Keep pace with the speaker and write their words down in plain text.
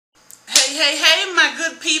Hey, my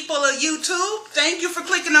good people of YouTube. Thank you for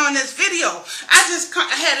clicking on this video. I just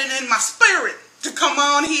had it in my spirit to come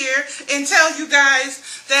on here and tell you guys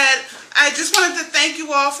that I just wanted to thank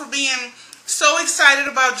you all for being so excited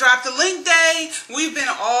about Drop the Link Day. We've been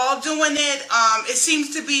all doing it. It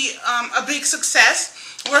seems to be a big success.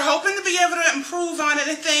 We're hoping to be able to improve on it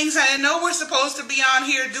and things. I know we're supposed to be on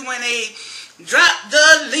here doing a Drop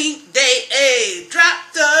the Link Day. Drop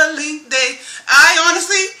the Link Day. I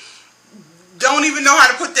honestly don't even know how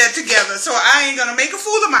to put that together, so I ain't gonna make a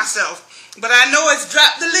fool of myself. But I know it's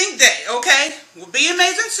Drop the Link Day, okay? We'll be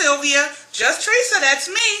Amazing Sylvia, JustTheresa, that's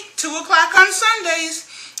me, 2 o'clock on Sundays.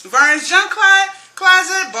 Vern's Junk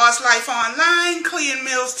Closet, Boss Life Online, Clean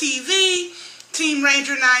Mills TV, Team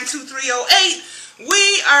Ranger 92308.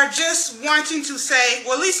 We are just wanting to say,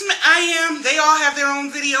 well, at least I am. They all have their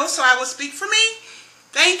own videos, so I will speak for me.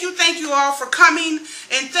 Thank you all for coming,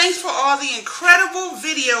 and thanks for all the incredible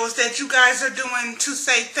videos that you guys are doing to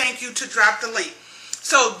say thank you to Drop the Link.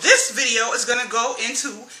 So this video is going to go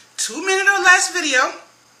into 2-minute or less video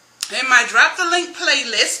in my Drop the Link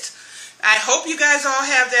playlist. I hope you guys all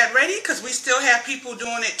have that ready, because we still have people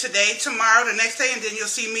doing it today, tomorrow, the next day, and then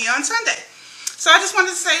you'll see me on Sunday. So I just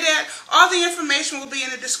wanted to say that all the information will be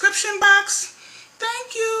in the description box.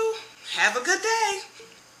 Thank you. Have a good day.